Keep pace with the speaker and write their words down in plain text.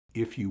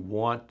If you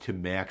want to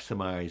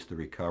maximize the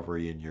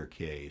recovery in your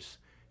case,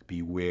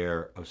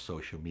 beware of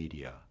social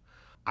media.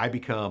 I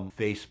become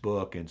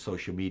Facebook and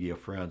social media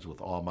friends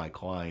with all my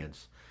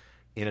clients,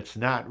 and it's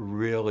not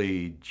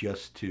really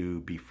just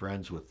to be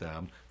friends with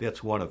them.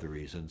 That's one of the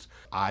reasons.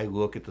 I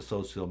look at the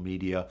social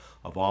media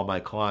of all my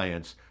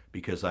clients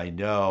because I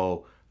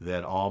know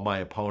that all my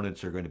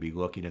opponents are going to be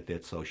looking at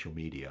that social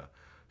media.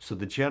 So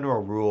the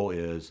general rule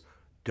is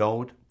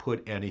don't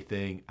put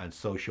anything on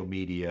social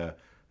media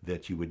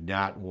that you would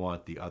not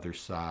want the other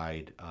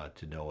side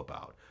to know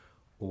about,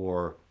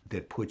 or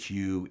that puts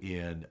you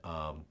in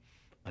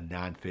a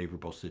non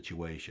favorable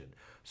situation.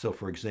 So,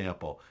 for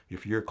example,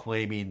 if you're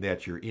claiming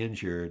that you're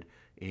injured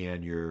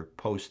and you're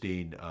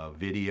posting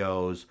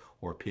videos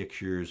or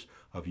pictures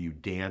of you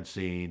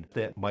dancing,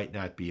 that might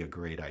not be a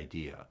great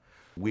idea.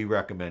 We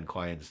recommend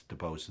clients to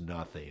post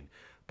nothing.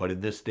 But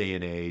in this day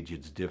and age,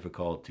 it's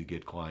difficult to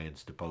get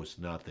clients to post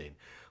nothing.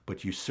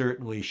 But you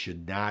certainly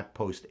should not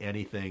post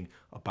anything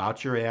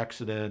about your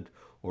accident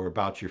or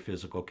about your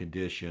physical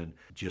condition.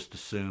 Just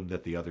assume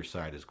that the other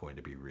side is going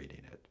to be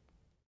reading it.